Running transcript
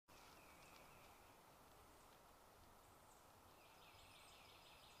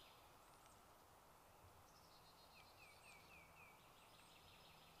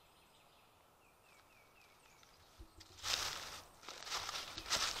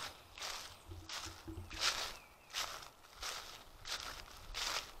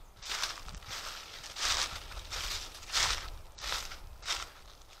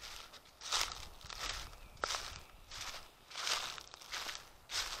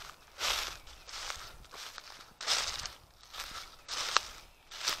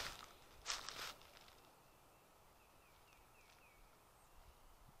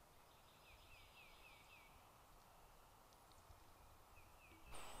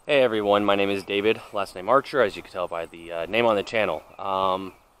Hey everyone, my name is David, last name Archer, as you can tell by the name on the channel.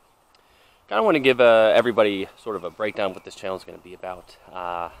 Kind of want to give everybody sort of a breakdown of what this channel is going to be about.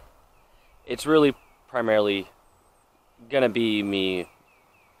 It's really primarily going to be me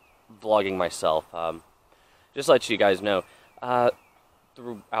vlogging myself. Just to let you guys know,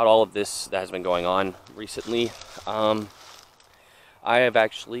 throughout all of this that has been going on recently, I have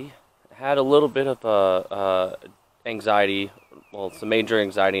actually had a little bit of anxiety. Well, some major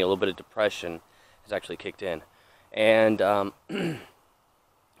anxiety, a little bit of depression has actually kicked in. And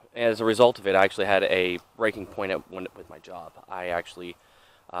as a result of it, I actually had a breaking point with my job. I actually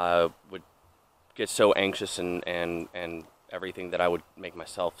would get so anxious and everything that I would make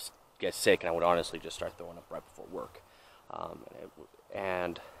myself get sick, and I would honestly just start throwing up right before work.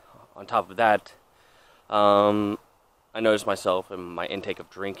 And on top of that, I noticed myself and my intake of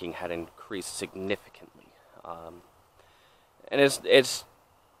drinking had increased significantly. And it's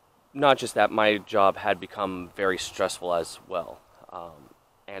not just that, my job had become very stressful as well.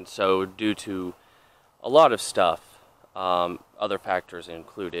 And so due to a lot of stuff, other factors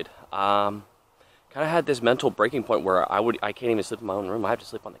included, kind of had this mental breaking point where I can't even sleep in my own room. I have to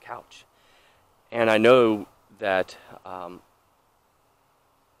sleep on the couch. And I know that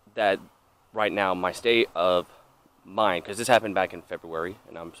that right now my state of mind, because this happened back in February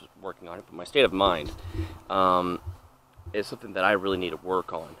and I'm just working on it, but my state of mind is something that I really need to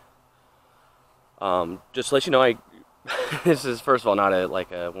work on. Just to let you know, this is, first of all, not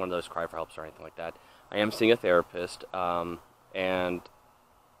one of those cry for helps or anything like that. I am seeing a therapist, and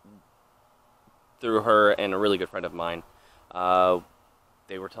through her and a really good friend of mine,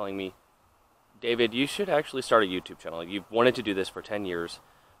 they were telling me, David, you should actually start a YouTube channel. You've wanted to do this for 10 years.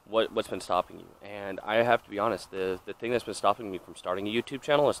 What's been stopping you? And I have to be honest, the thing that's been stopping me from starting a YouTube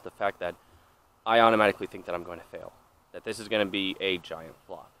channel is the fact that I automatically think that I'm going to fail, that this is going to be a giant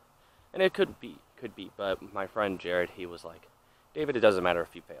flop. And it could be, but my friend Jared, he was like, David, it doesn't matter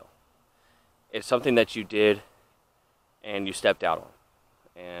if you fail. It's something that you did and you stepped out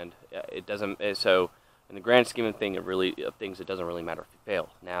on. And it doesn't, so in the grand scheme of things, it doesn't really matter if you fail.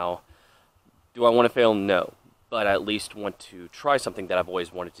 Now, do I want to fail? No. But I at least want to try something that I've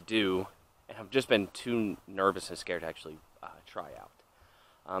always wanted to do, and I've just been too nervous and scared to actually try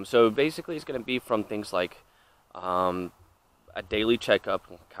out. So basically it's going to be from things like a daily checkup,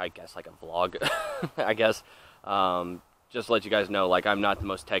 I guess like a vlog, I guess. Just to let you guys know, like, I'm not the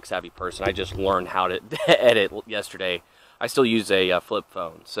most tech-savvy person. I just learned how to edit yesterday. I still use a flip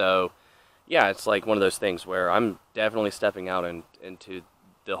phone. So, yeah, it's like one of those things where I'm definitely stepping out into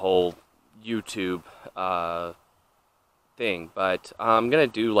the whole YouTube thing. But I'm going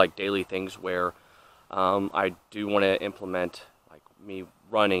to do, like, daily things where I do want to implement, like, me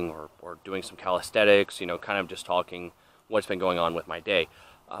running or doing some calisthenics, you know, kind of just talking what's been going on with my day.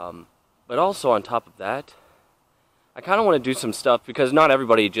 But also on top of that, I kind of want to do some stuff, because not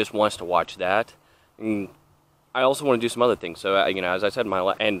everybody just wants to watch that. And I also want to do some other things. So, you know, as I said,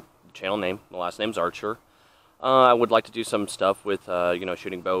 and channel name, my last name's Archer. I would like to do some stuff with, you know,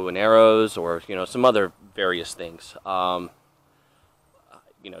 shooting bow and arrows, or, you know, some other various things.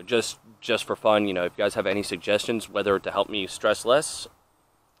 You know, just for fun. You know, if you guys have any suggestions, whether to help me stress less,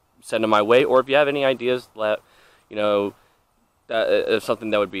 send them my way, or if you have any ideas that, you know, that something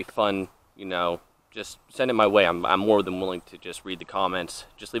that would be fun, you know, just send it my way. I'm more than willing to just read the comments.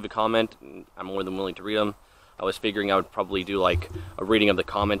 Just leave a comment, and I'm more than willing to read them. I was figuring I would probably do like a reading of the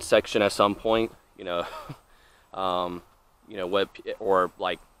comments section at some point, you know, you know, or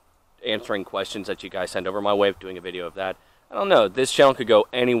like answering questions that you guys send over my way, doing a video of that. I don't know. This channel could go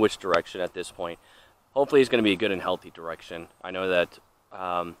any which direction at this point. Hopefully, it's going to be a good and healthy direction. I know that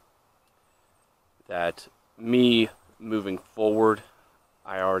that me moving forward,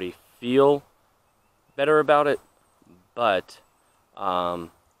 I already feel better about it, but I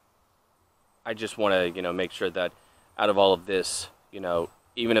just want to, you know, make sure that out of all of this, you know,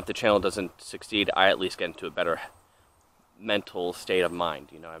 even if the channel doesn't succeed, I at least get into a better mental state of mind.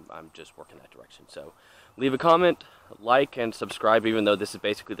 You know, I'm just working that direction. So leave a comment, like, and subscribe, even though this is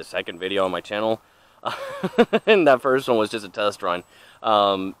basically the second video on my channel. And that first one was just a test run.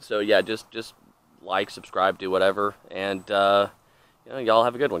 So yeah, just like, subscribe, do whatever, and you know, y'all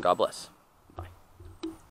have a good one. God bless.